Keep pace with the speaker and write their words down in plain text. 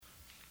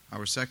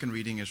Our second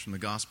reading is from the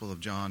Gospel of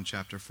John,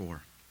 chapter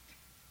 4.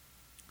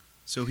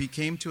 So he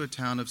came to a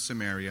town of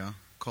Samaria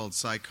called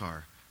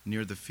Sychar,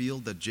 near the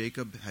field that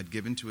Jacob had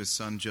given to his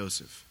son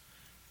Joseph.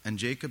 And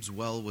Jacob's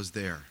well was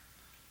there.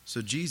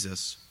 So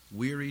Jesus,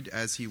 wearied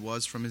as he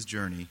was from his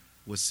journey,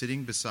 was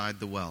sitting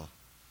beside the well.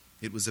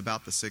 It was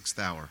about the 6th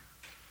hour.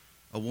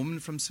 A woman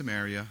from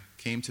Samaria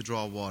came to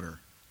draw water.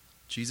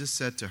 Jesus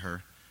said to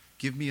her,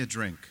 "Give me a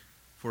drink,"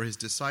 for his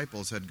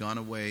disciples had gone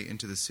away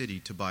into the city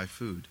to buy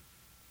food.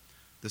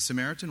 The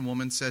Samaritan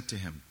woman said to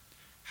him,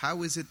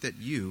 "How is it that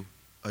you,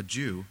 a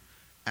Jew,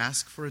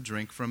 ask for a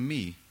drink from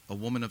me, a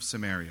woman of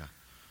Samaria?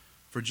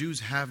 For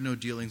Jews have no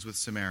dealings with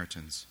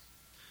Samaritans."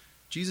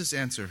 Jesus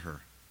answered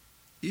her,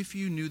 "If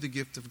you knew the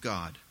gift of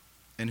God,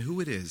 and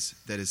who it is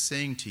that is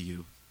saying to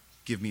you,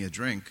 'Give me a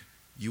drink,'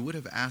 you would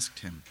have asked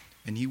him,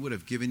 and he would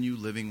have given you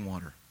living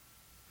water."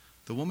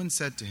 The woman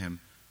said to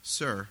him,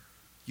 "Sir,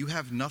 you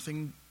have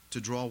nothing to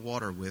draw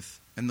water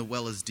with, and the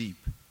well is deep.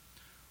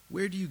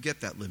 Where do you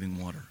get that living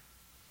water?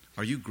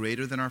 Are you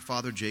greater than our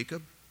father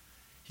Jacob?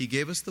 He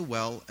gave us the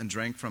well and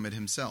drank from it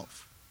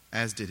himself,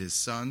 as did his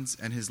sons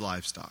and his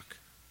livestock."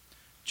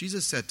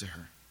 Jesus said to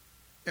her,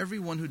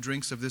 "Everyone who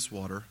drinks of this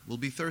water will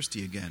be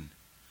thirsty again.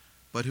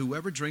 But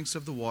whoever drinks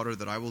of the water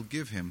that I will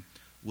give him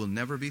will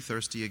never be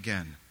thirsty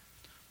again.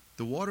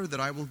 The water that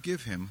I will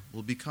give him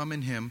will become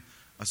in him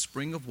a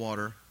spring of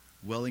water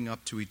welling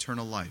up to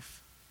eternal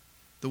life."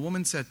 The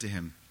woman said to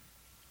him,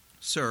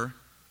 "Sir,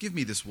 give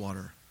me this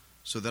water,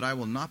 so that I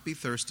will not be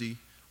thirsty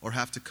or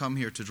have to come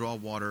here to draw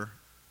water."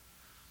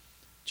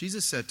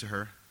 Jesus said to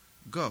her,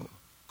 "Go,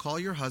 call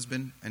your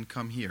husband and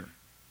come here."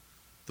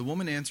 The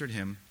woman answered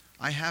him,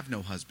 "I have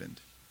no husband."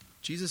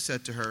 Jesus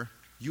said to her,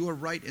 "You are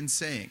right in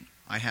saying,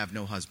 'I have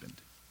no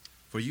husband,'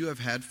 for you have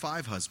had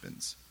 5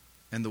 husbands,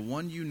 and the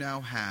one you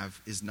now have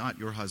is not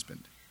your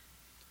husband.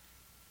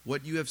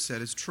 What you have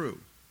said is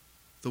true."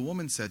 The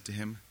woman said to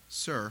him,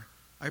 "Sir,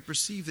 I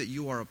perceive that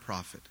you are a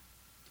prophet."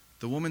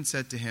 The woman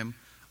said to him,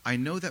 "I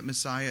know that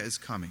Messiah is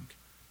coming,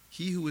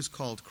 he who is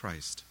called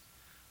Christ.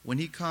 When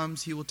he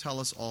comes, he will tell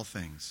us all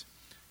things."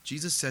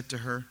 Jesus said to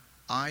her,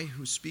 "I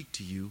who speak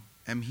to you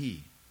am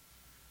he."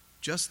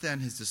 Just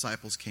then his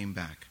disciples came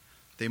back.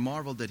 They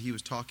marveled that he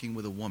was talking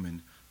with a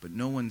woman, but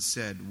no one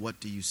said, "What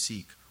do you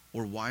seek?"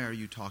 or "Why are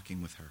you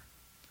talking with her?"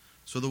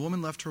 So the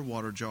woman left her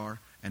water jar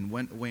and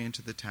went away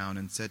into the town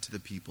and said to the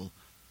people,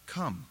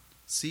 "Come,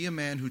 see a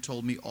man who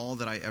told me all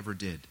that I ever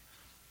did.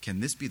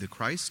 Can this be the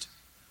Christ?"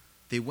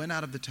 They went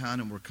out of the town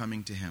and were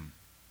coming to him.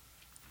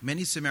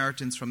 Many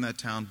Samaritans from that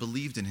town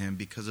believed in him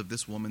because of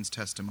this woman's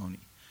testimony.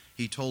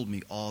 "He told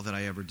me all that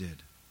I ever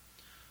did."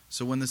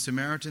 So when the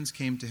Samaritans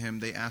came to him,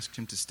 they asked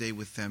him to stay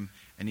with them,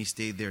 and he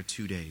stayed there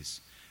 2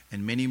 days.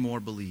 And many more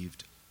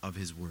believed of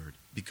his word,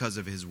 because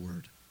of his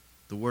word.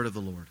 The word of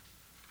the Lord.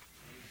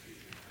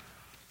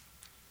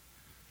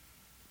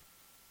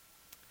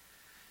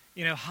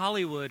 You know,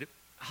 Hollywood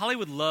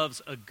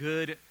loves a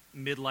good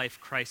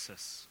midlife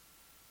crisis.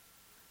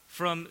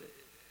 From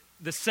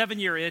the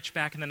 7-year itch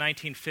back in the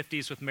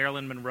 1950s with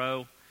Marilyn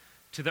Monroe,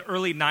 to the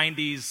early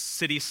 90s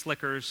city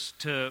slickers,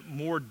 to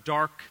more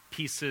dark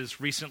pieces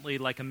recently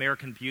like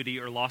American Beauty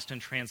or Lost in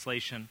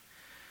Translation.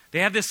 They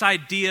have this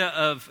idea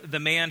of the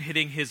man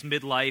hitting his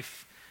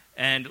midlife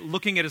and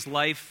looking at his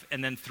life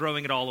and then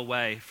throwing it all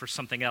away for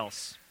something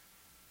else.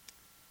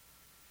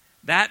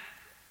 That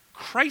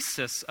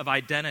crisis of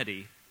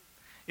identity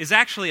is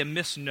actually a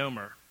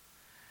misnomer.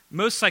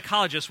 Most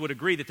psychologists would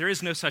agree that there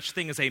is no such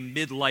thing as a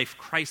midlife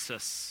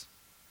crisis,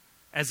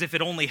 as if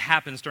it only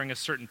happens during a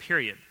certain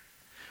period.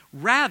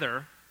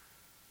 Rather,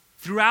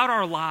 throughout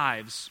our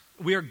lives,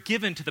 we are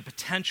given to the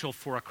potential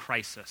for a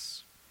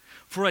crisis,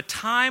 for a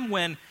time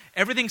when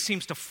everything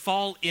seems to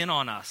fall in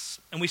on us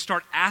and we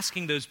start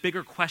asking those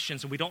bigger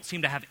questions and we don't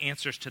seem to have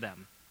answers to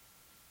them.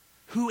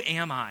 Who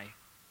am I?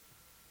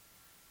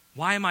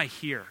 Why am I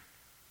here?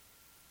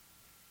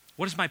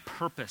 What is my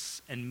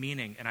purpose and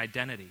meaning and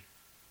identity?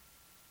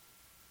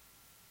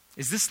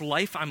 Is this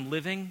life I'm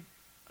living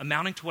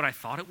amounting to what I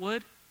thought it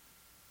would?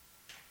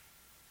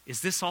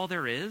 Is this all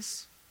there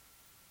is?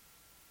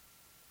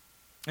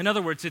 In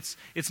other words,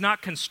 it's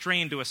not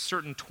constrained to a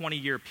certain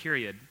 20-year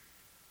period.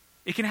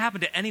 It can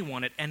happen to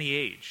anyone at any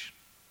age,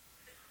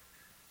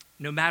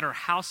 no matter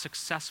how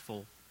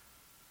successful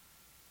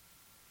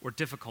or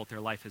difficult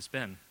their life has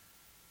been.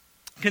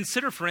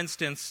 Consider, for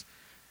instance,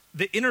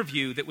 the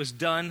interview that was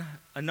done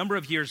a number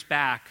of years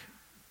back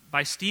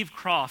by Steve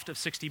Kroft of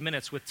 60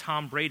 Minutes with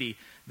Tom Brady,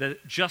 the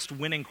just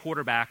winning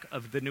quarterback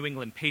of the New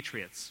England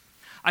Patriots.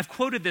 I've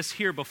quoted this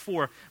here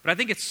before, but I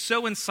think it's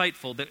so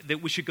insightful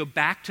that we should go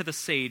back to the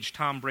sage,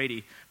 Tom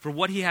Brady, for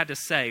what he had to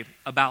say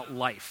about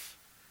life.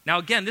 Now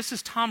again, this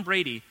is Tom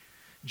Brady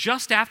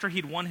just after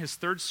he'd won his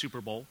 3rd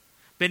Super Bowl,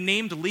 been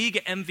named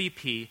league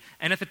MVP,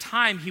 and at the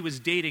time he was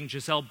dating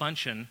Gisele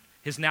Bündchen,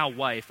 his now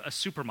wife, a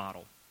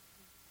supermodel.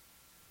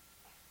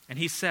 And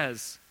he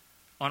says,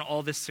 on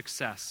all this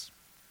success,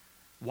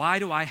 "Why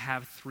do I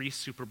have 3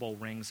 Super Bowl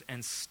rings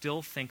and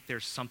still think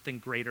there's something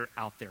greater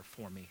out there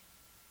for me?"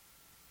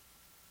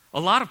 A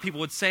lot of people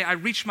would say, "I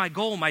reached my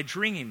goal, my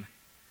dream."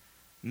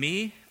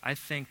 Me, I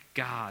think,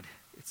 God,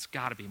 it's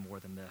got to be more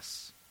than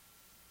this.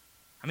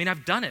 I mean,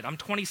 I've done it. I'm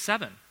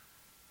 27.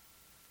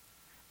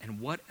 And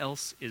what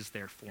else is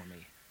there for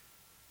me?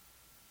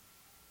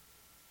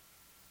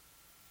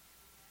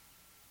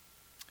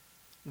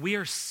 We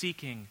are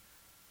seeking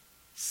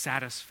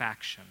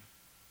satisfaction.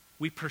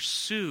 We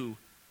pursue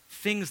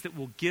things that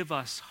will give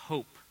us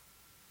hope,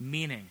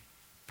 meaning,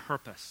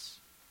 purpose.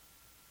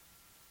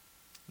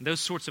 And those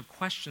sorts of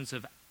questions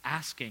of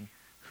asking,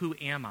 who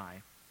am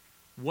I?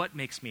 What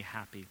makes me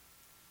happy?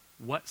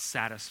 What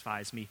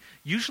satisfies me?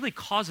 Usually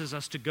causes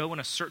us to go in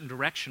a certain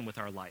direction with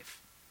our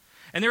life.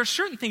 And there are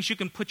certain things you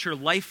can put your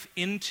life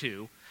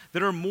into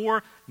that are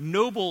more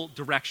noble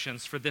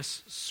directions for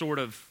this sort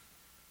of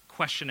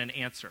question and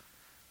answer.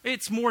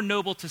 It's more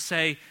noble to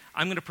say,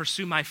 I'm going to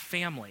pursue my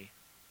family,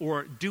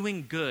 or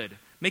doing good,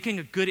 making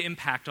a good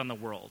impact on the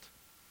world.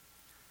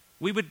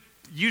 We would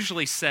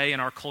usually say in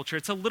our culture,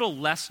 it's a little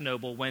less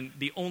noble when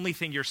the only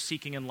thing you're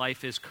seeking in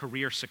life is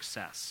career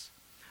success,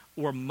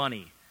 or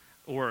money,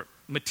 or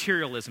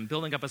materialism,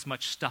 building up as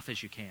much stuff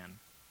as you can.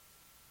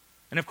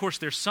 And of course,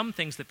 there's some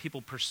things that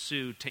people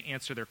pursue to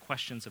answer their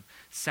questions of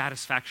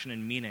satisfaction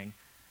and meaning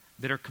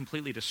that are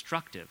completely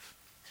destructive.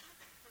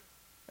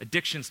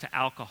 Addictions to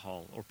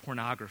alcohol or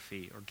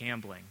pornography or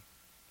gambling.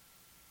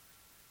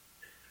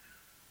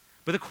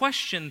 But the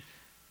question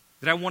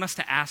that I want us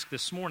to ask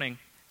this morning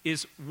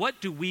is, what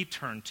do we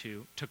turn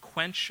to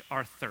quench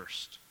our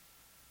thirst?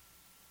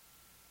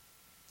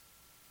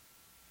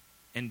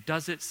 And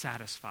does it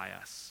satisfy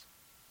us?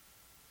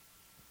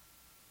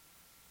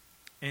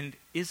 And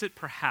is it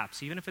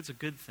perhaps, even if it's a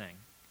good thing,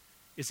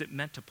 is it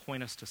meant to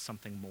point us to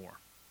something more?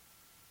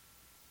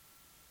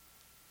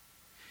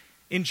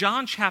 In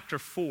John chapter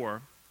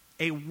 4,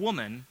 a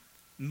woman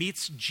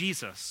meets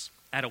Jesus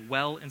at a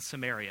well in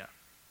Samaria.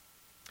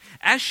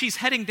 As she's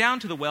heading down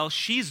to the well,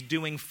 she's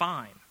doing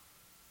fine.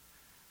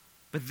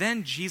 But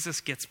then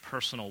Jesus gets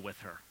personal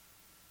with her.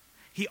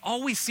 He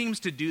always seems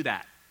to do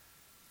that.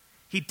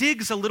 He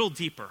digs a little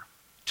deeper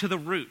to the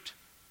root,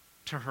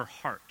 to her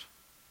heart.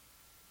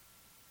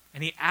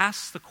 And he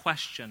asks the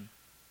question,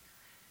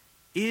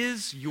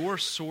 is your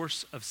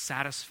source of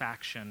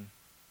satisfaction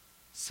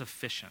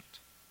sufficient?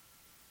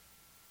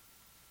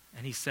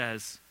 And he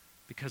says,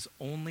 because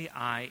only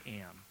I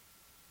am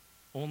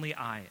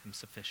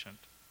sufficient.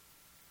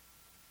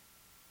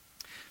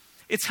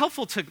 It's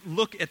helpful to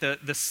look at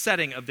the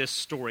setting of this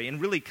story and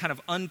really kind of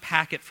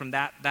unpack it from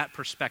that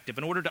perspective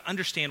in order to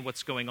understand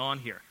what's going on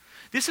here.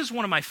 This is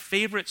one of my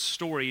favorite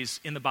stories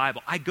in the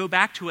Bible. I go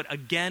back to it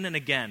again and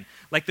again,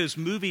 like those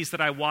movies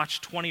that I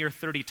watched 20 or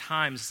 30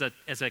 times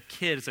as a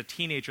kid, as a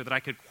teenager, that I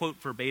could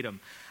quote verbatim.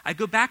 I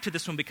go back to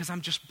this one because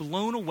I'm just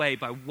blown away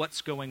by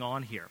what's going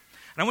on here.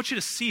 And I want you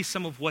to see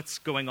some of what's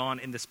going on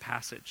in this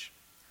passage.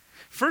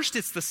 First,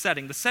 it's the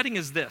setting. The setting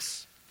is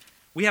this.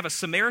 We have a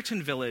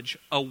Samaritan village,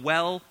 a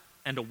well,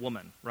 and a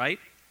woman, right?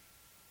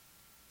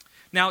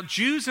 Now,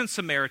 Jews and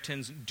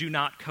Samaritans do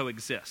not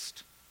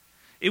coexist.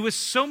 It was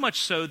so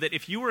much so that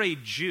if you were a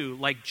Jew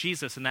like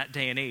Jesus in that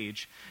day and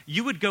age,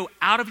 you would go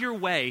out of your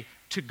way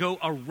to go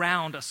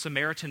around a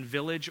Samaritan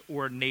village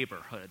or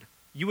neighborhood.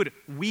 You would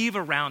weave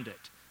around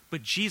it.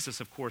 But Jesus,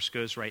 of course,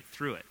 goes right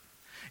through it.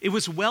 It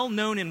was well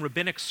known in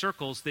rabbinic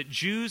circles that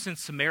Jews and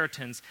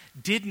Samaritans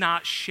did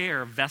not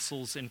share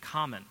vessels in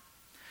common.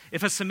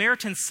 If a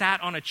Samaritan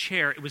sat on a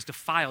chair, it was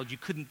defiled. You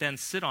couldn't then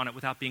sit on it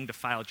without being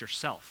defiled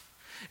yourself.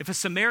 If a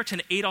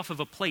Samaritan ate off of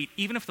a plate,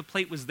 even if the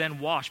plate was then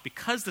washed,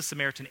 because the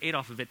Samaritan ate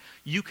off of it,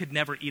 you could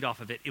never eat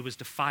off of it. It was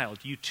defiled.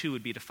 You too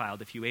would be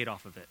defiled if you ate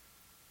off of it.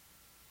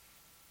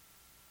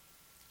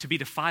 To be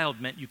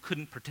defiled meant you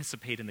couldn't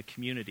participate in the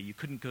community. You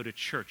couldn't go to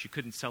church. You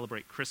couldn't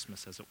celebrate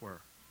Christmas, as it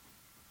were.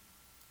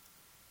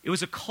 It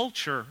was a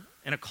culture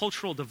and a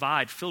cultural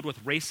divide filled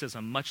with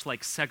racism, much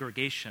like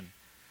segregation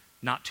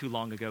not too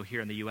long ago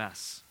here in the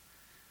U.S.,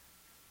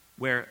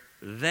 where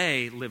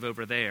they live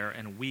over there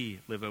and we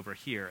live over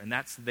here, and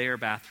that's their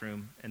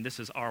bathroom, and this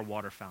is our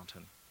water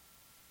fountain.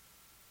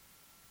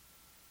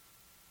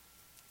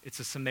 It's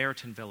a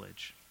Samaritan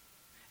village,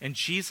 and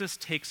Jesus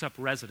takes up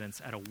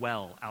residence at a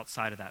well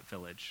outside of that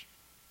village.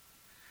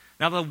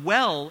 Now, the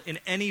well in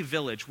any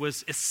village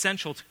was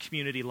essential to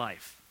community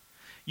life.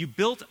 You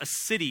built a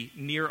city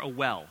near a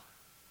well.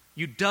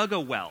 You dug a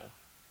well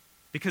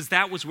because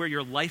that was where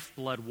your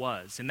lifeblood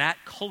was. In that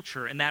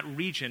culture, in that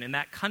region, in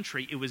that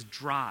country, it was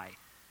dry.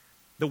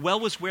 The well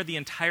was where the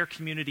entire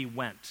community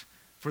went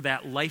for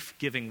that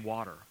life-giving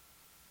water.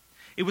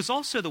 It was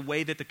also the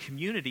way that the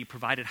community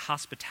provided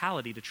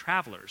hospitality to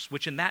travelers,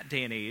 which in that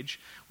day and age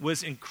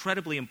was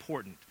incredibly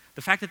important.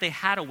 The fact that they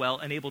had a well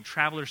enabled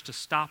travelers to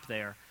stop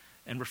there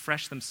and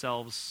refresh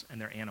themselves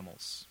and their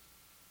animals.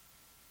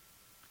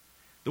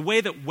 The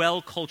way that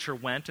well culture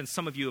went, and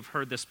some of you have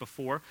heard this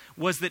before,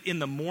 was that in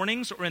the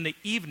mornings or in the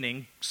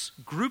evenings,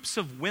 groups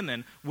of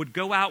women would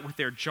go out with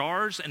their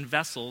jars and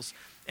vessels,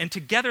 and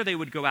together they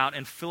would go out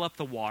and fill up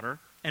the water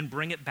and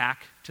bring it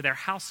back to their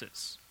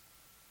houses.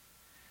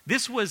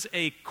 This was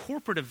a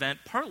corporate event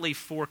partly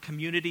for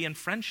community and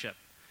friendship.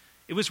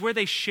 It was where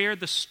they shared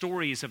the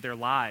stories of their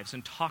lives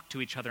and talked to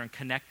each other and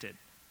connected.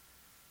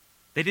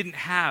 They didn't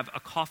have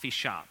a coffee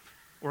shop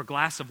or a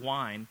glass of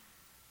wine.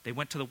 They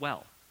went to the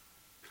well.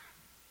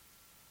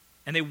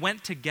 And they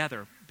went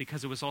together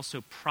because it was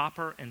also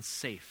proper and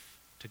safe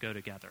to go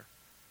together.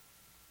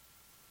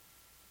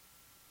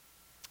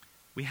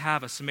 We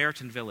have a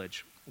Samaritan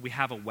village, we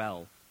have a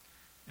well,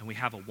 and we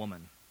have a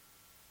woman.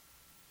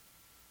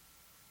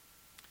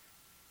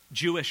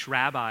 Jewish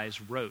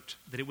rabbis wrote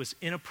that it was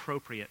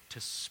inappropriate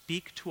to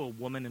speak to a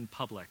woman in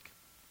public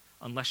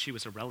unless she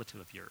was a relative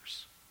of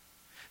yours.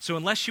 So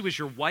unless she was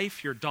your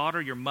wife, your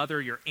daughter, your mother,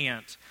 your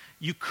aunt,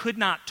 you could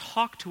not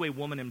talk to a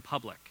woman in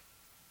public.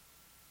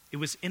 It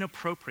was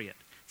inappropriate,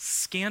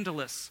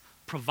 scandalous,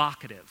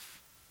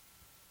 provocative.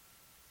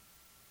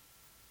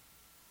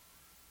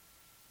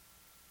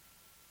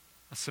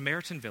 A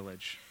Samaritan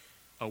village,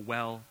 a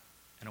well,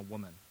 and a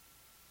woman.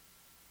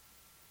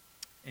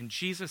 And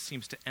Jesus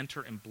seems to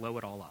enter and blow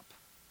it all up.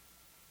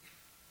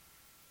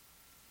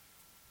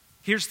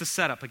 Here's the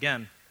setup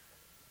again.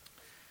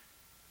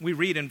 We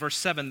read in verse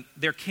 7,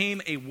 there came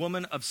a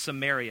woman of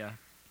Samaria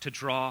to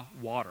draw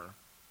water.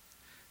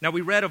 Now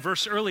we read a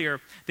verse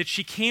earlier that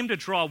she came to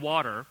draw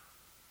water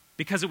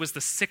because it was the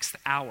 6th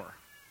hour.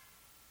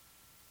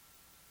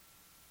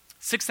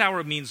 6th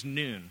hour means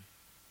noon.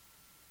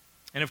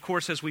 And of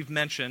course, as we've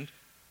mentioned,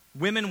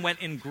 women went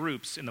in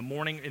groups in the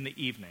morning and the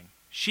evening.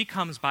 She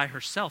comes by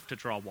herself to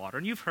draw water.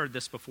 And you've heard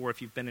this before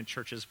if you've been in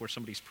churches where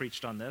somebody's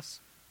preached on this.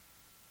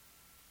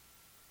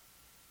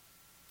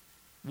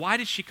 Why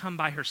did she come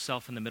by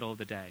herself in the middle of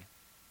the day?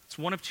 It's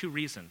one of two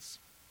reasons.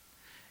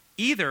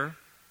 Either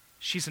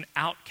she's an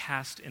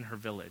outcast in her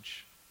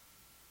village.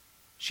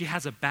 She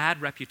has a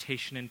bad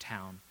reputation in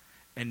town,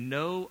 and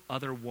no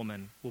other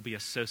woman will be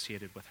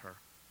associated with her.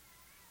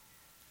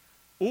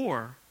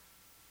 Or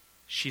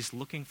she's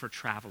looking for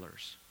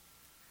travelers.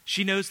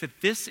 She knows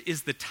that this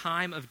is the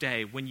time of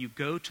day when you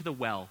go to the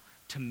well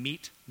to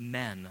meet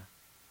men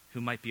who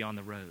might be on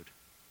the road.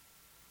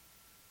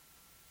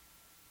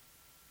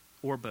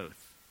 Or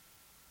both.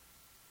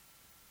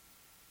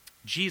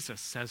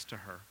 Jesus says to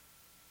her,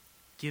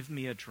 "Give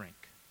me a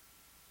drink."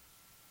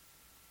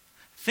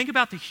 Think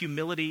about the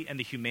humility and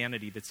the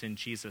humanity that's in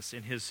Jesus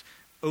in his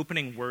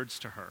opening words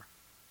to her.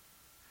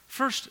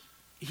 First,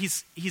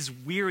 he's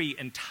weary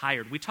and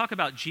tired. We talk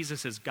about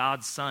Jesus as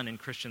God's son in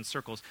Christian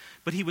circles,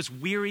 but he was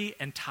weary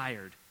and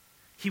tired.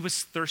 He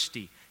was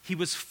thirsty. He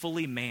was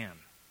fully man.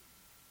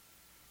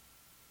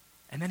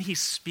 And then he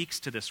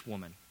speaks to this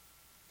woman,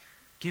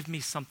 "Give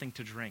me something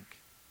to drink."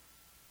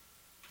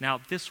 Now,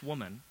 this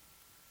woman,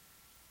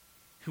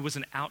 who was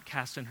an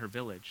outcast in her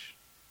village,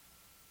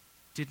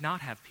 did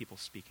not have people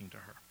speaking to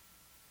her.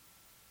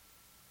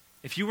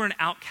 If you were an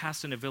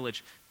outcast in a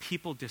village,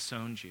 people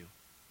disowned you.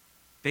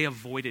 They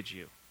avoided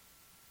you.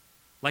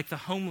 Like the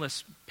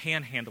homeless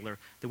panhandler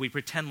that we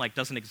pretend like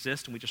doesn't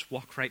exist and we just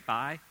walk right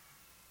by.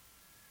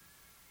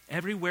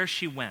 Everywhere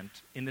she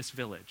went in this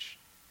village,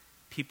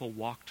 people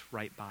walked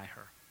right by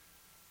her.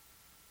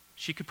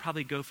 She could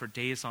probably go for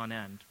days on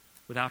end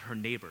without her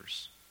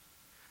neighbors,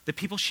 the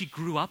people she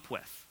grew up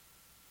with,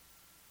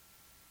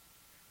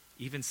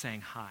 even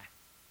saying hi.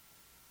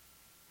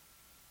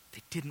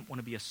 They didn't want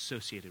to be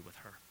associated with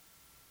her.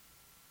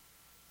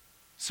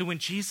 So when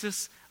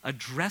Jesus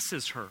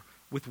addresses her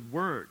with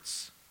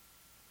words,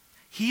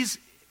 he's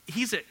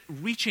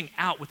reaching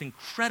out with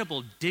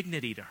incredible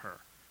dignity to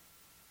her,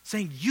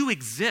 saying, "You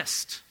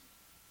exist,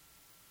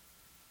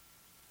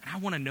 and I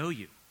want to know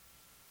you."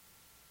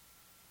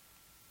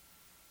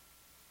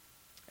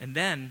 And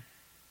then,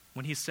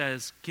 when he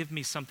says, "Give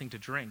me something to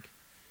drink,"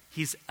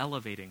 he's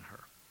elevating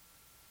her.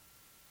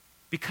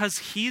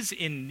 Because he's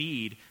in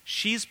need,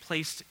 she's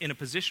placed in a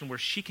position where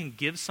she can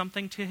give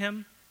something to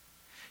him.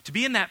 To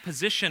be in that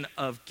position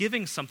of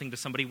giving something to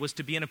somebody was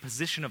to be in a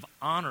position of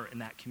honor in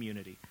that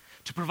community.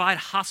 To provide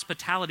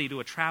hospitality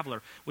to a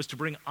traveler was to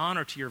bring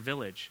honor to your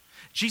village.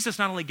 Jesus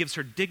not only gives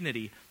her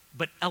dignity,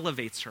 but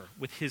elevates her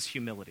with his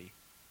humility,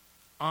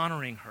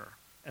 honoring her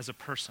as a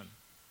person.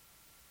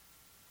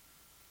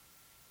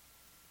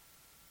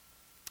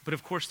 But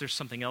of course, there's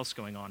something else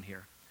going on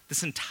here.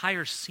 This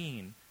entire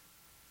scene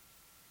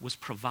was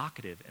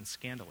provocative and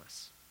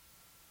scandalous.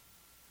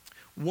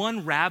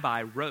 One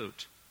rabbi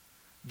wrote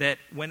that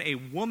when a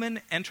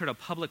woman entered a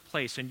public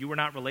place and you were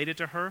not related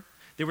to her,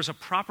 there was a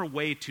proper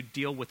way to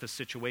deal with the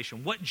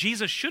situation. What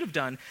Jesus should have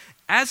done,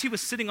 as he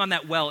was sitting on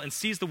that well and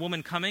sees the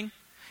woman coming,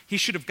 he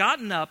should have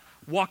gotten up,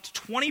 walked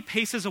 20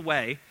 paces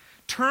away,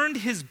 turned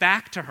his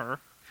back to her,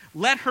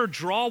 let her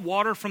draw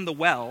water from the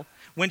well.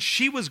 When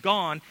she was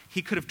gone,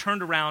 he could have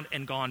turned around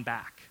and gone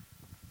back.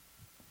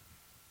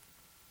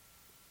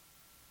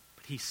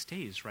 But he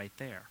stays right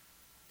there.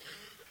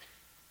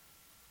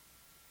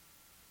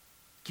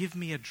 "Give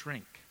me a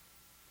drink,"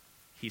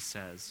 he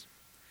says.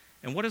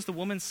 And what does the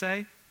woman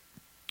say?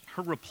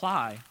 Her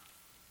reply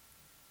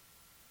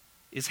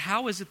is,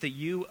 "How is it that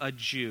you, a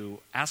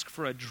Jew, ask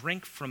for a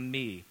drink from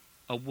me,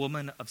 a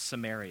woman of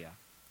Samaria?"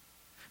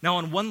 Now,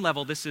 on one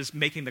level, this is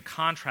making the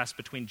contrast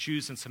between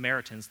Jews and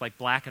Samaritans like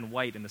black and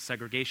white in the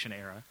segregation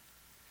era.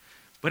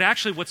 But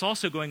actually, what's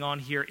also going on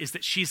here is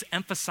that she's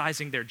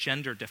emphasizing their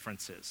gender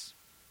differences.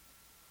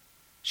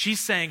 She's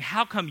saying,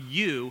 how come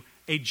you,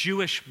 a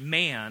Jewish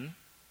man,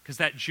 because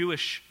that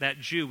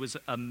Jew was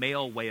a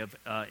male way of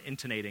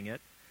intonating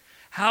it,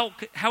 how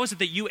is it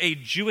that you, a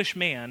Jewish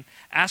man,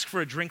 ask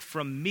for a drink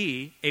from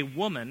me, a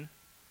woman,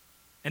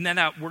 and then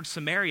that word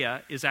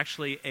Samaria is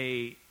actually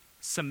a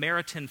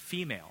Samaritan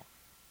female?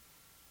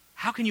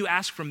 How can you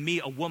ask from me,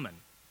 a woman,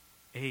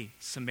 a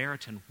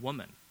Samaritan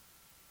woman?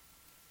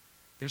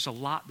 There's a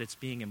lot that's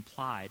being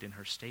implied in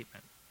her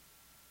statement.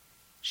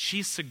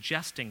 She's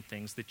suggesting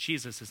things that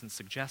Jesus isn't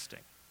suggesting.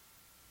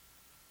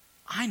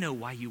 I know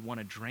why you want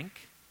a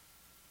drink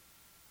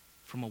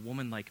from a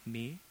woman like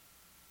me.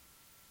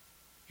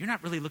 You're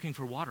not really looking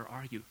for water,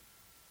 are you?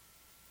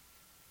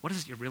 What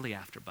is it you're really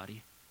after,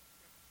 buddy?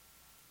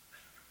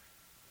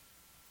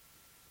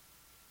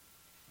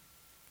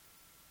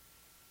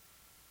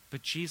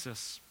 But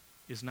Jesus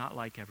is not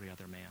like every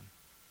other man.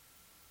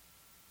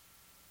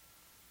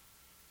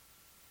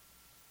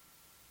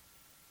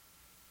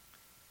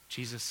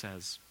 Jesus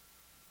says,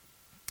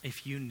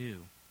 if you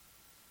knew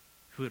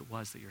who it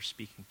was that you're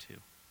speaking to,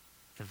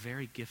 the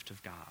very gift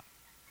of God,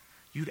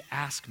 you'd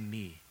ask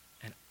me,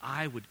 and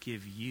I would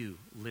give you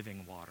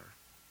living water.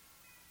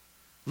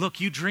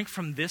 Look, you drink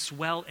from this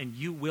well, and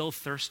you will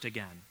thirst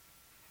again.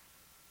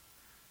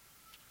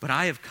 But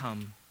I have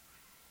come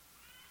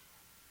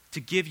to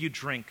give you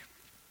drink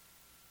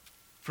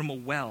from a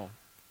well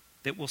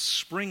that will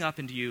spring up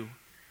into you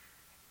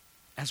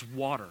as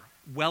water,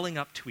 welling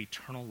up to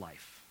eternal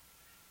life.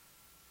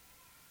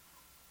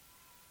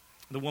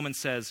 The woman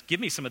says, give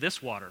me some of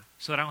this water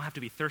so that I don't have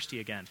to be thirsty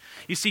again.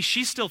 You see,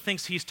 she still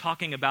thinks he's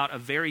talking about a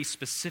very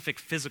specific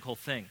physical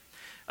thing.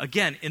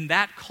 Again, in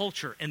that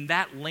culture, in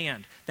that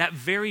land, that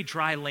very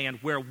dry land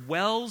where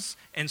wells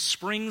and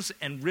springs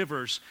and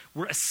rivers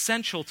were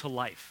essential to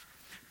life,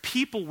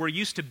 people were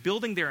used to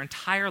building their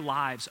entire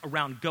lives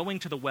around going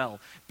to the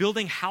well,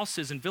 building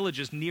houses and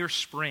villages near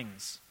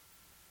springs.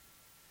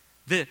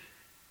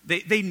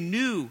 They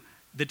knew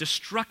the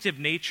destructive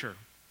nature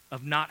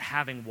of not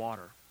having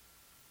water.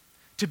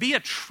 To be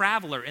a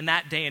traveler in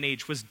that day and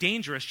age was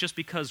dangerous just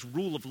because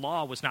rule of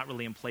law was not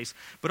really in place,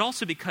 but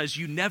also because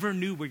you never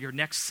knew where your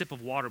next sip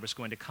of water was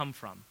going to come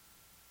from.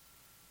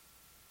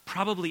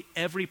 Probably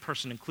every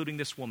person, including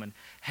this woman,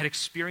 had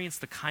experienced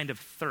the kind of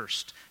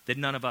thirst that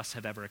none of us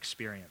have ever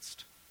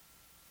experienced.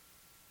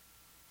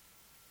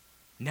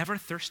 Never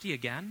thirsty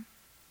again?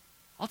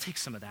 I'll take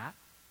some of that.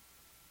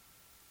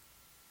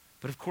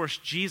 But of course,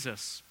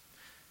 Jesus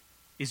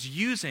is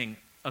using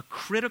a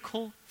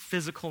critical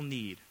physical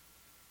need,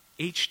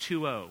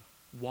 H2O,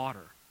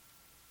 water,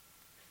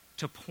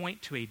 to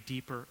point to a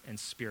deeper and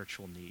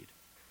spiritual need.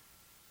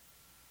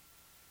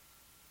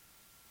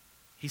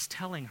 He's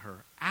telling her,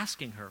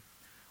 asking her,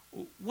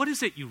 what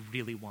is it you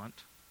really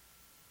want?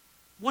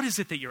 What is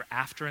it that you're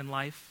after in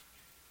life?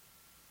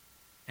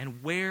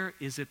 And where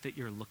is it that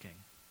you're looking?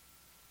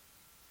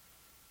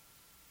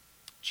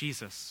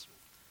 Jesus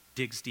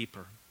digs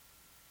deeper.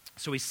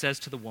 So he says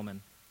to the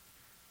woman,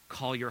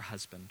 call your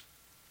husband.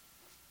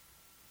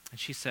 And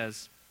she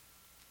says,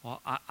 well,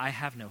 I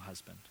have no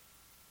husband.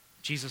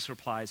 Jesus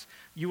replies,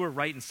 you were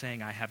right in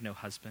saying I have no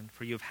husband,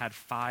 for you have had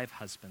 5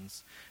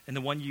 husbands, and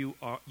the one you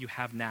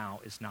have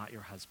now is not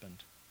your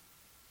husband.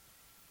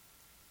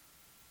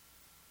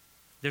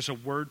 There's a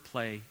word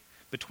play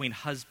between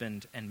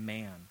husband and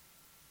man,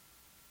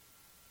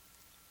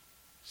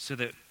 so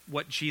that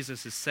what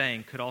Jesus is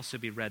saying could also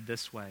be read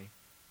this way.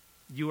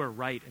 You are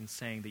right in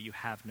saying that you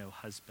have no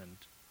husband.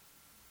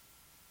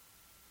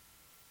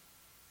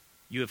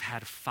 You have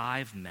had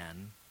 5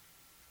 men,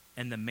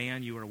 and the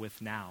man you are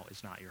with now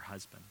is not your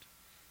husband.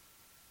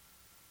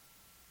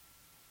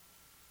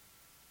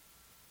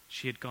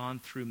 She had gone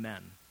through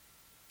men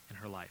in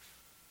her life.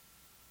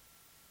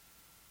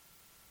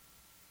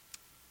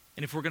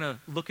 And if we're going to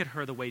look at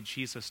her the way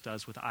Jesus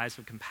does with eyes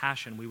of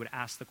compassion, we would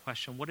ask the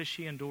question, what has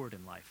she endured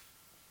in life?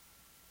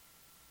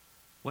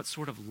 What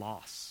sort of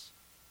loss?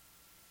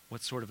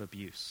 What sort of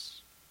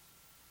abuse?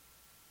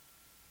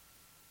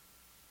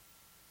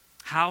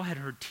 How had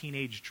her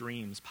teenage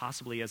dreams,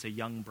 possibly as a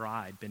young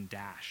bride, been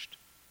dashed?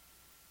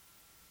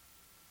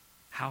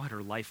 How had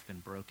her life been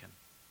broken?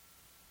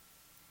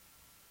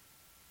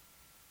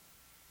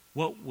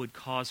 What would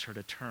cause her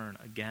to turn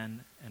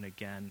again and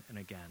again and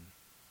again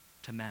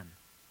to men?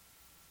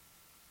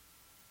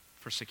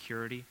 For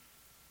security,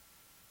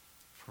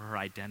 for her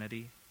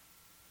identity,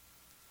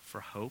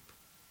 for hope,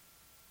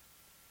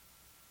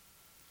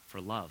 for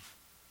love.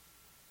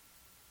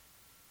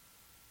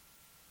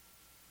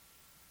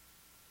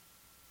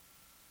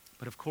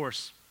 But of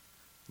course,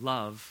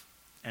 love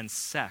and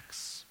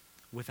sex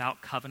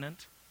without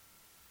covenant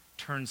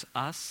turns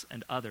us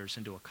and others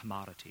into a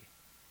commodity.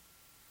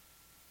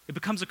 It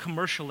becomes a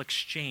commercial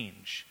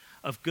exchange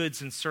of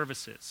goods and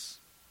services.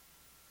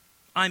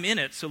 I'm in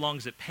it so long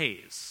as it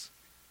pays.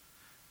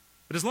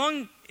 But as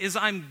long as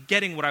I'm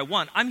getting what I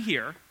want, I'm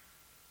here.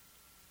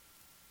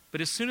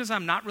 But as soon as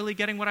I'm not really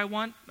getting what I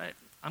want,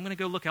 I'm going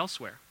to go look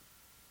elsewhere.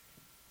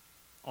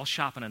 I'll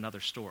shop in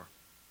another store.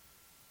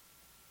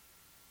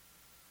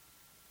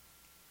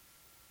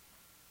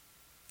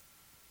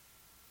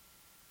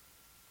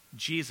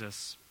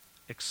 Jesus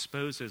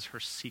exposes her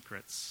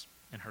secrets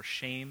and her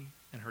shame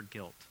and her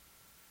guilt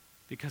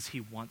because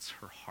he wants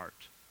her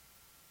heart.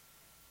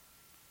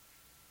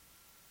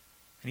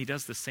 And he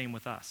does the same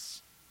with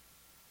us.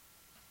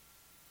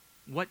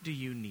 What do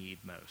you need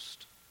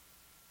most?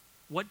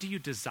 What do you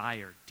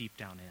desire deep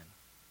down in?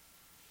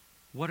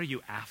 What are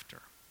you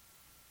after?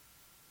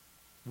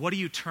 What do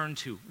you turn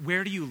to?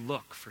 Where do you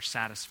look for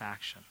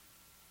satisfaction?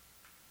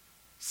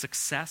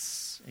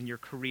 Success in your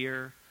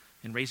career,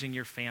 in raising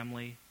your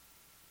family,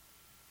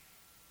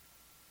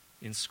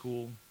 in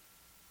school?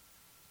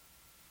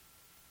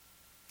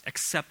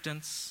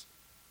 Acceptance,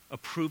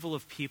 approval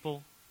of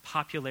people,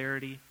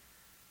 popularity,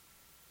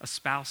 a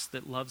spouse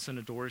that loves and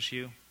adores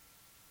you?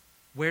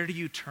 Where do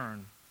you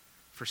turn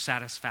for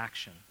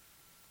satisfaction?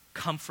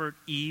 Comfort,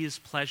 ease,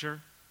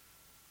 pleasure?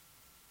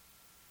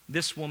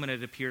 This woman,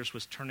 it appears,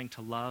 was turning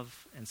to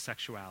love and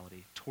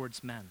sexuality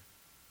towards men.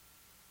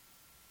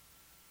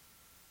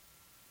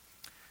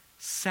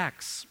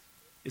 Sex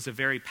is a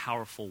very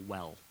powerful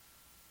well.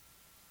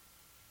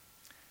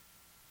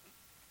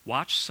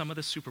 Watch some of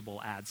the Super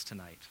Bowl ads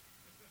tonight.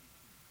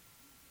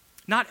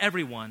 Not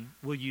everyone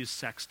will use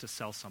sex to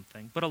sell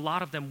something, but a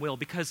lot of them will,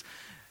 because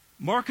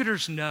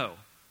marketers know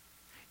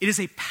it is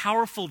a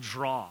powerful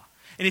draw.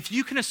 And if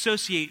you can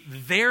associate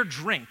their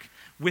drink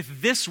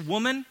with this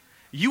woman,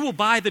 you will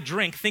buy the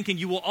drink thinking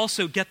you will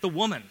also get the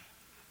woman.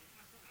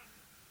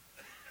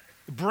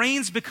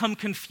 Brains become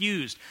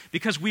confused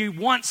because we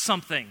want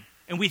something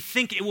and we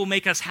think it will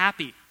make us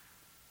happy.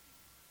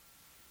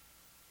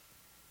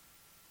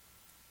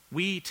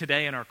 We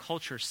today in our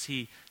culture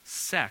see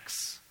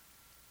sex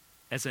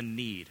as a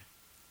need,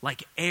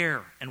 like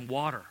air and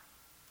water.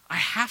 I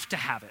have to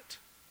have it.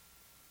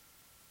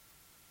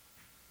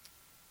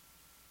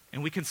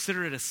 And we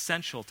consider it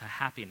essential to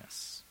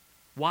happiness.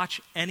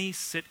 Watch any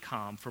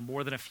sitcom for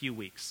more than a few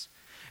weeks,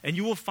 and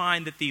you will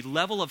find that the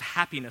level of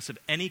happiness of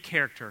any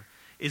character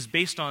is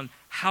based on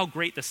how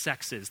great the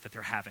sex is that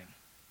they're having.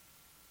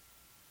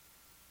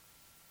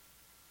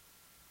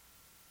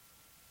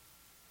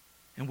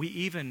 And we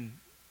even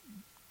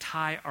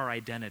tie our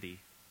identity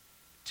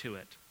to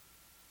it.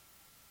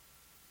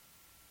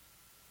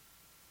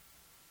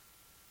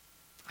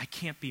 I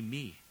can't be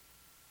me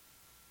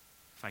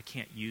if I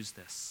can't use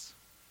this.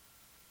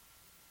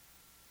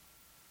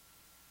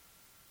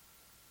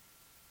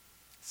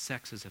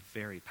 Sex is a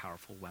very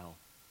powerful well.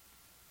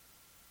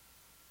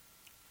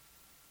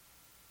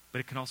 But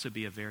it can also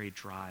be a very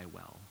dry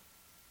well.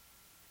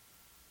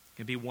 It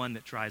can be one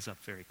that dries up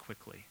very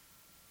quickly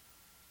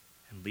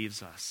and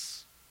leaves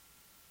us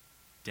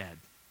dead.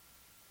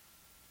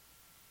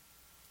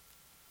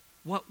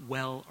 What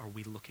well are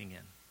we looking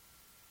in?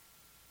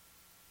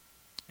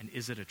 And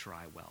is it a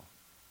dry well?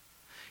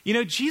 You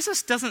know,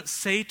 Jesus doesn't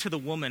say to the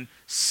woman,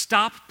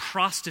 stop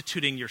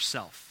prostituting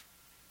yourself.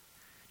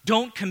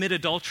 Don't commit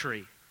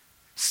adultery.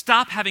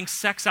 Stop having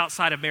sex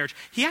outside of marriage.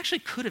 He actually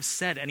could have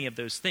said any of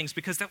those things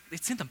because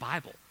it's in the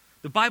Bible.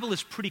 The Bible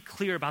is pretty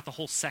clear about the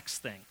whole sex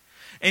thing.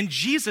 And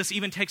Jesus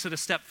even takes it a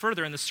step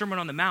further in the Sermon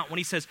on the Mount when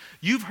he says,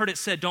 you've heard it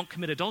said, don't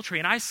commit adultery.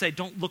 And I say,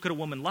 don't look at a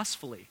woman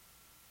lustfully.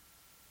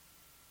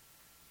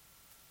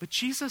 But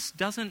Jesus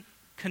doesn't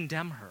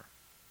condemn her.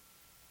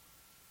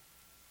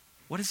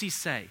 What does he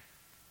say?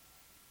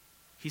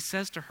 He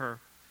says to her,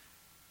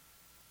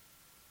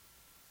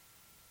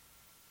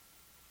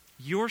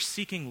 you're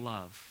seeking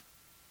love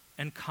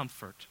and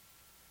comfort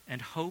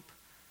and hope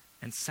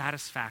and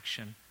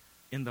satisfaction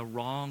in the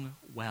wrong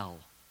well.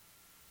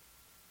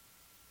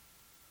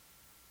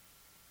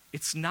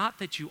 It's not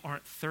that you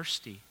aren't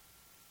thirsty,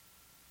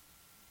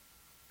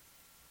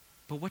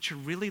 but what you're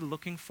really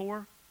looking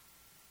for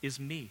is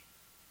me.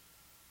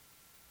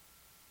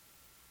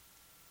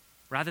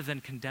 Rather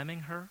than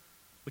condemning her,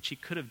 which he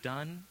could have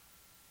done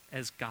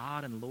as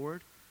God and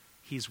Lord,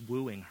 he's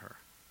wooing her,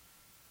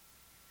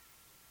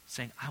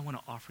 saying, I want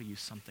to offer you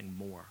something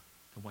more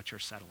than what you're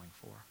settling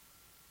for.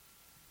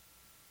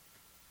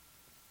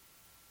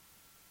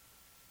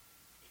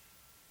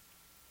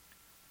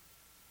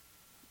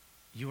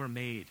 You are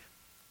made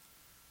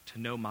to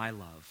know my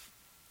love,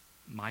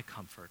 my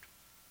comfort,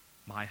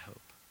 my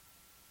hope.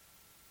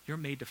 You're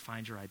made to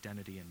find your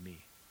identity in me.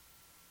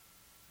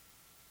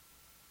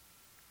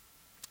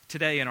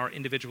 Today, in our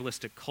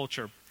individualistic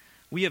culture,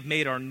 we have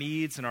made our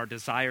needs and our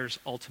desires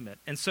ultimate.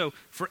 And so,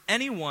 for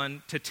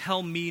anyone to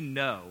tell me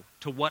no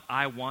to what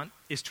I want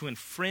is to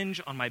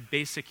infringe on my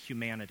basic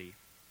humanity.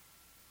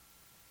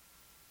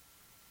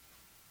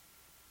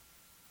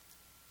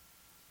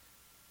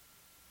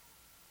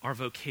 Our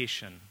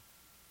vocation,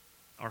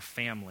 our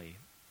family,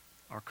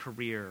 our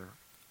career,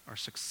 our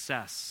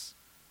success,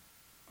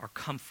 our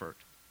comfort,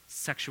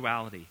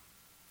 sexuality,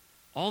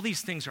 all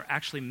these things are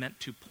actually meant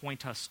to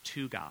point us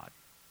to God.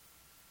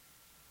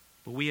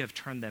 But we have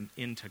turned them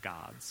into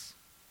gods.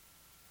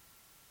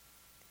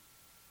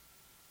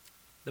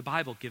 The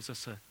Bible gives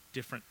us a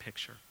different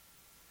picture.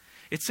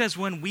 It says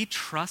when we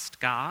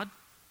trust God,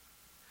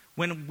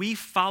 when we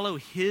follow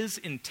his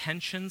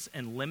intentions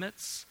and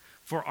limits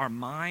for our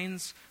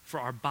minds, for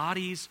our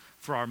bodies,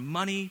 for our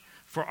money,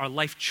 for our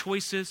life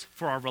choices,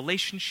 for our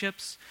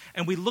relationships,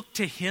 and we look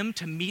to him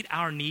to meet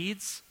our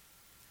needs,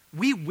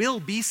 we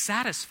will be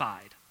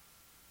satisfied.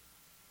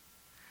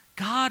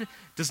 God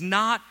does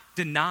not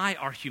deny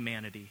our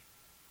humanity.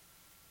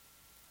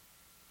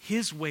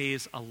 His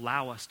ways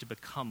allow us to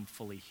become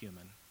fully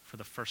human for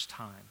the first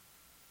time,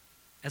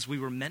 as we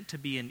were meant to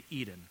be in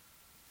Eden,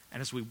 and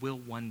as we will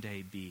one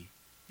day be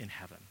in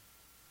heaven.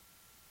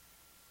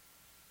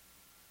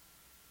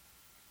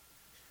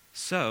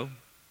 So,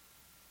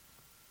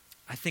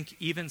 I think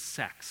even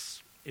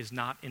sex is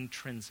not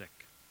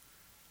intrinsic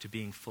to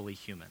being fully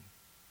human.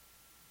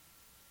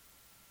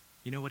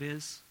 You know what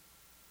is?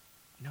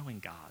 Knowing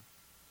God.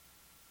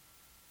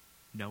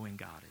 Knowing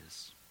God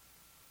is.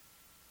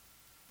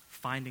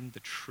 Finding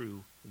the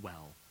true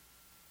well.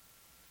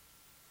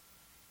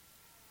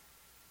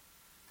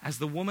 As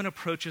the woman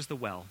approaches the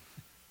well,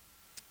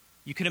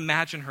 you can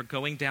imagine her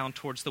going down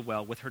towards the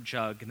well with her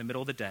jug in the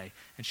middle of the day,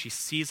 and she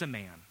sees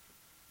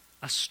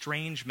a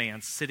strange man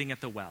sitting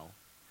at the well.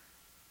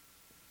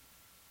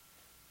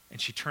 And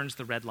she turns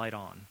the red light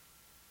on.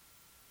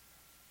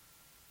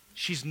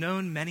 She's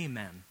known many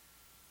men.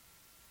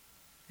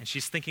 And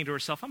she's thinking to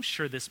herself, I'm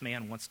sure this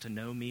man wants to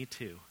know me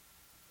too.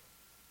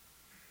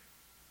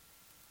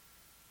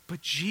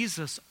 But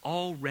Jesus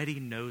already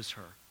knows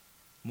her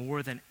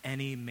more than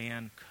any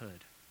man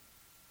could.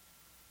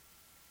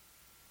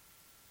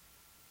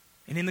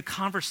 And in the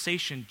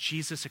conversation,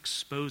 Jesus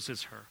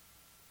exposes her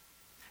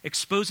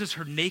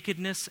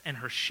nakedness and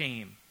her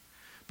shame.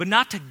 But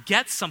not to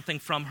get something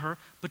from her,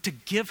 but to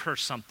give her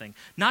something.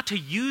 Not to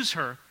use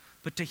her,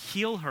 but to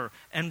heal her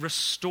and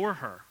restore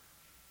her.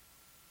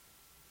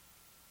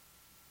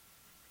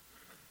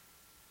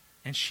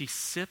 And she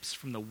sips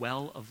from the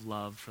well of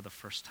love for the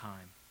first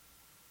time.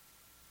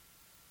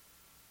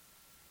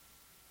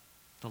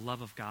 The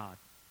love of God.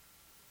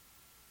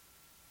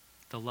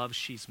 The love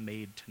she's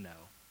made to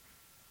know.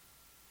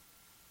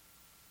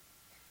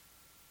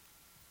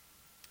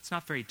 It's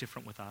not very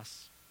different with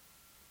us.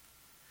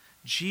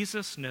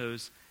 Jesus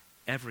knows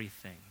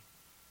everything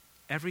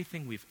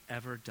we've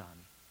ever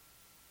done,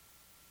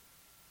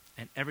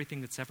 and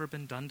everything that's ever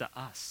been done to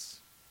us.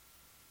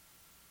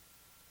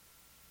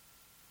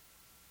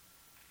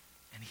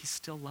 And he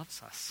still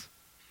loves us.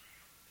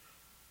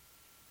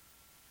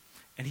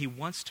 And he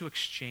wants to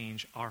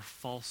exchange our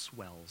false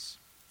wells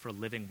for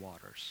living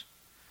waters,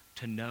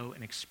 to know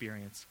and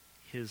experience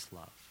his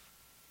love.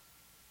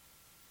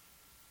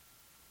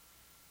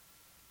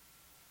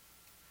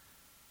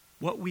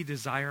 What we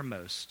desire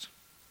most,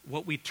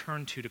 what we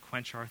turn to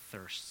quench our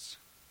thirsts,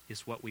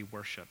 is what we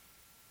worship.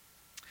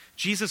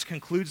 Jesus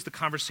concludes the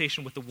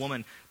conversation with the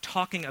woman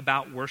talking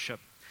about worship.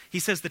 He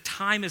says, the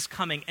time is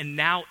coming and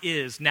now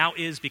is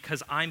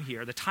because I'm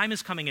here. The time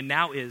is coming and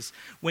now is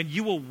when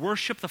you will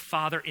worship the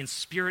Father in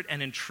spirit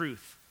and in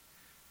truth.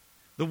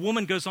 The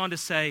woman goes on to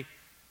say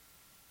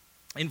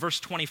in verse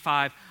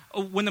 25,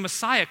 when the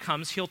Messiah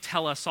comes, he'll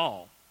tell us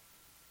all.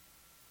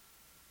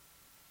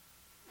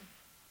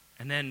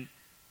 And then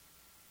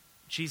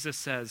Jesus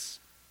says,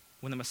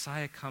 when the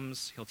Messiah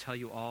comes, he'll tell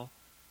you all.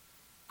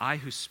 I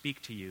who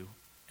speak to you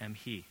am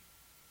he.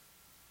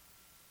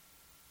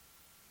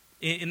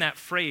 In that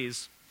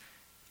phrase,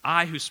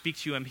 I who speak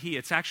to you am he,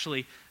 it's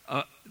actually,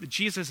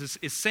 Jesus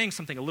is saying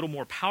something a little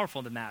more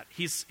powerful than that.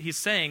 He's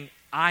saying,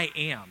 I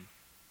am.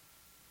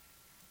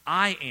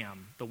 I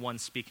am the one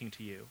speaking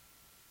to you.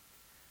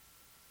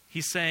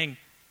 He's saying,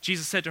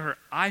 Jesus said to her,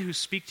 I who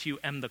speak to you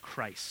am the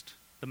Christ,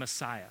 the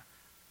Messiah.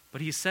 But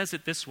he says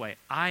it this way,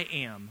 I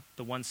am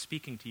the one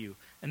speaking to you.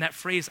 And that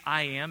phrase,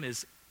 I am,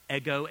 is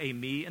ego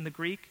eimi in the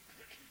Greek.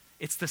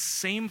 It's the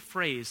same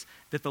phrase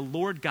that the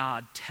Lord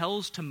God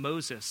tells to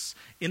Moses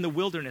in the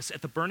wilderness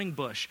at the burning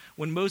bush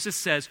when Moses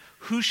says,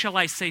 who shall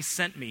I say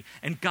sent me?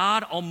 And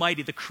God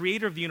Almighty, the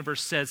creator of the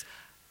universe, says,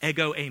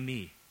 ego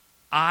eimi,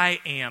 I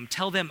am.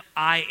 Tell them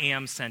I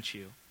am sent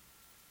you.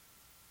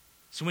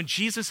 So when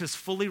Jesus is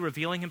fully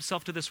revealing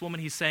himself to this woman,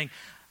 he's saying,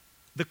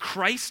 the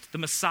Christ, the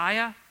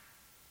Messiah,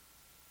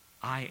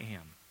 I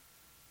am.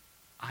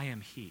 I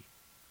am he.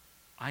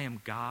 I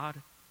am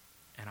God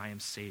and I am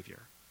Savior.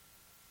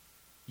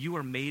 You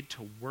are made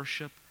to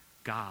worship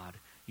God.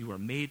 You are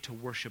made to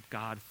worship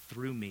God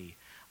through me.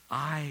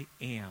 I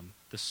am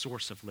the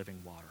source of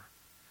living water.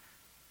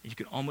 You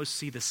can almost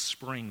see the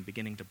spring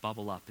beginning to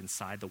bubble up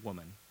inside the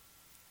woman.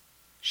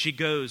 She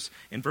goes,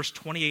 in verse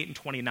 28 and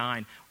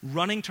 29,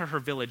 running to her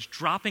village,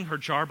 dropping her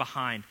jar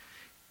behind,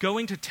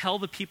 going to tell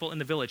the people in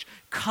the village,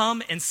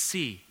 come and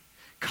see.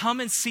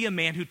 Come and see a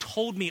man who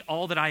told me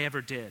all that I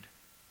ever did.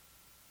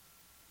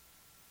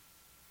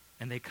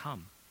 And they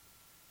come.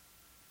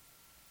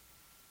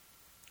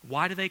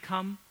 Why do they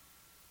come?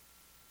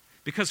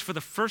 Because for the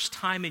first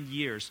time in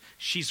years,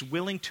 she's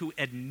willing to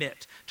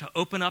admit, to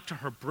open up to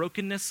her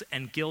brokenness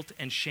and guilt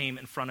and shame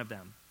in front of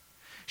them.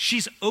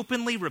 She's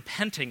openly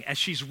repenting as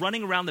she's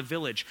running around the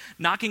village,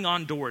 knocking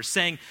on doors,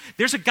 saying,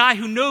 there's a guy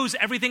who knows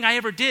everything I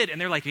ever did. And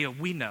they're like, yeah,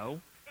 we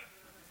know.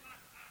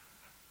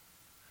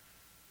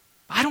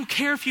 I don't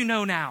care if you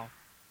know now.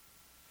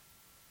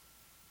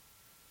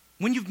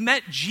 When you've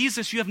met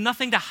Jesus, you have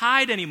nothing to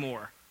hide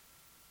anymore.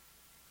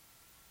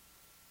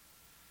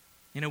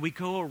 We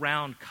go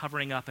around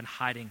covering up and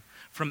hiding,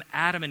 from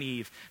Adam and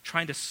Eve,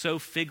 trying to sow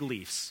fig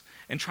leaves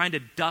and trying to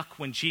duck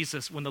when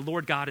the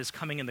Lord God is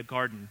coming in the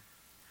garden,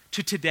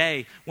 to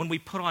today, when we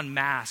put on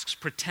masks,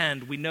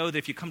 pretend, we know that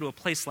if you come to a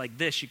place like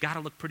this, you got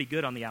to look pretty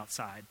good on the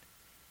outside.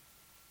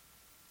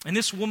 And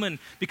this woman,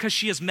 because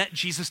she has met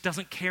Jesus,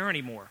 doesn't care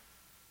anymore.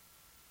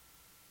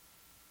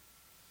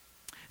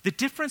 The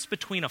difference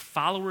between a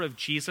follower of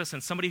Jesus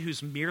and somebody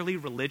who's merely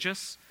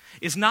religious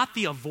is not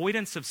the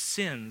avoidance of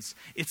sins,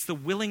 it's the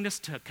willingness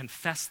to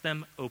confess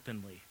them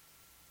openly.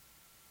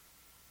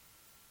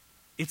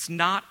 It's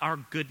not our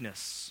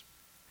goodness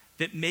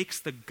that makes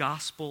the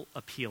gospel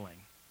appealing.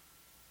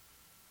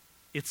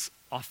 It's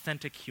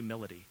authentic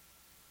humility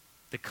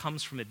that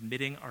comes from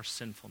admitting our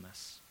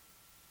sinfulness.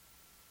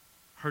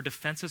 Her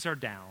defenses are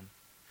down.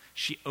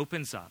 She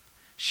opens up.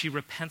 She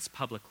repents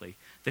publicly.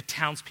 The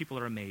townspeople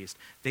are amazed.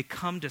 They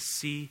come to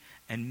see,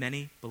 and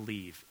many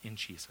believe in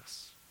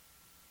Jesus.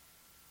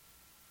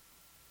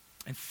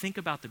 And think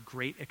about the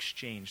great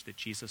exchange that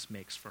Jesus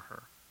makes for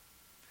her.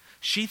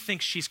 She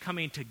thinks she's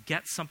coming to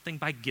get something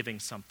by giving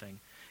something.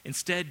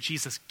 Instead,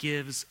 Jesus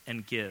gives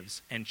and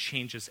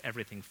changes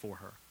everything for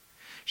her.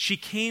 She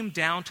came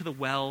down to the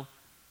well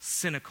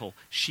cynical.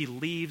 She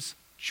leaves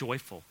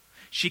joyful.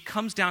 She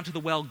comes down to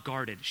the well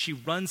guarded. She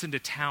runs into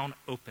town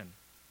open.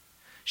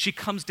 She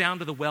comes down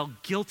to the well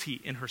guilty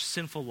in her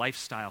sinful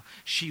lifestyle.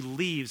 She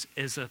leaves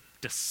as a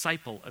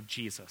disciple of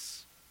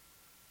Jesus.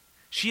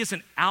 She is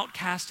an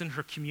outcast in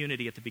her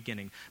community at the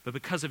beginning, but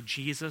because of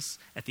Jesus,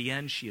 at the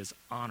end, she is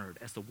honored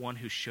as the one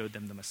who showed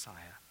them the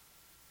Messiah.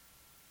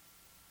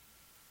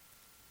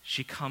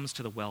 She comes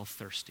to the well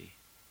thirsty.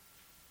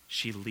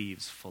 She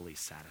leaves fully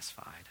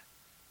satisfied.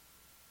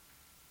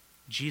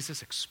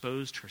 Jesus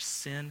exposed her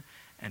sin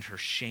and her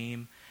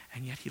shame,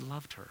 and yet he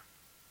loved her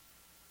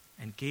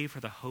and gave her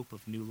the hope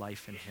of new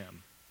life in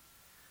him.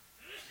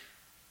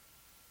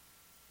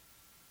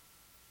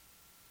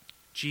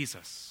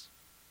 Jesus,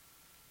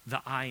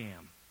 the I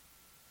Am,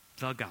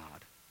 the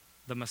God,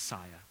 the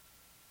Messiah,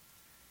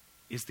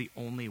 is the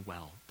only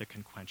well that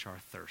can quench our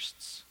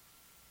thirsts.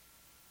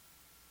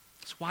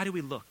 So why do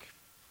we look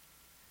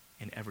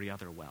in every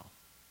other well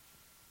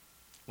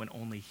when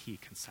only he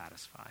can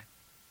satisfy?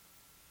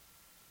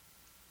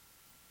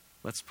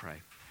 Let's pray.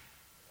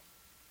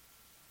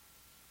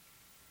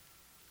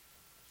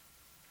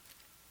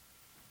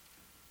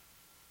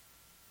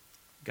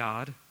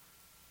 God,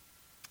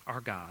 our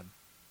God,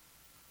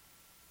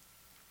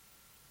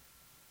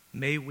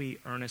 may we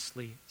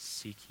earnestly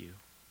seek you.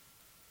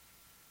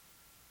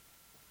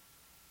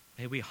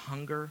 May we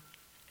hunger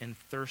and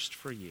thirst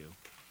for you.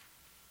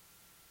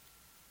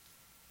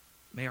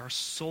 May our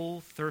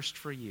soul thirst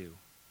for you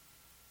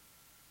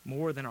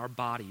more than our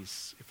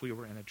bodies if we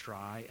were in a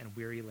dry and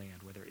weary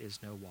land where there is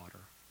no water.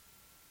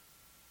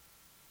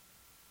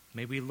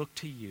 May we look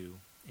to you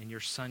in your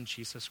Son,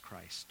 Jesus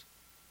Christ.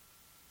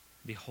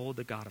 Behold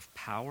the God of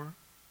power,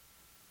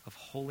 of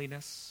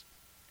holiness,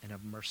 and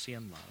of mercy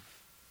and love.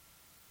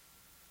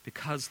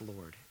 Because,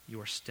 Lord,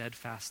 your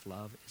steadfast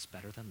love is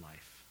better than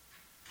life,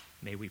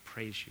 may we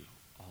praise you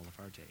all of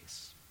our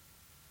days.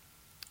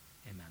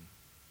 Amen.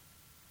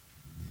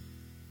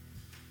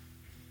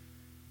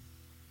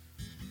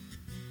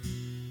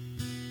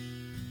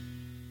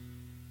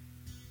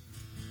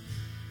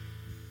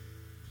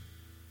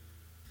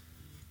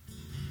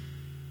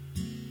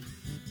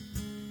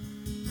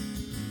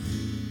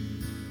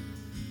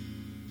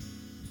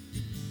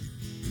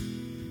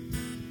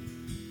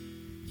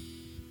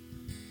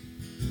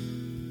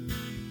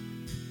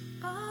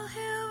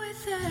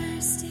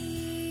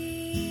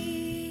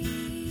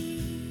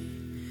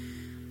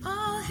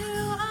 All who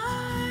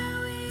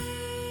are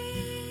weak,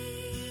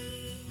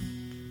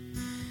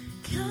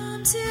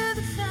 come to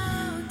the fountain.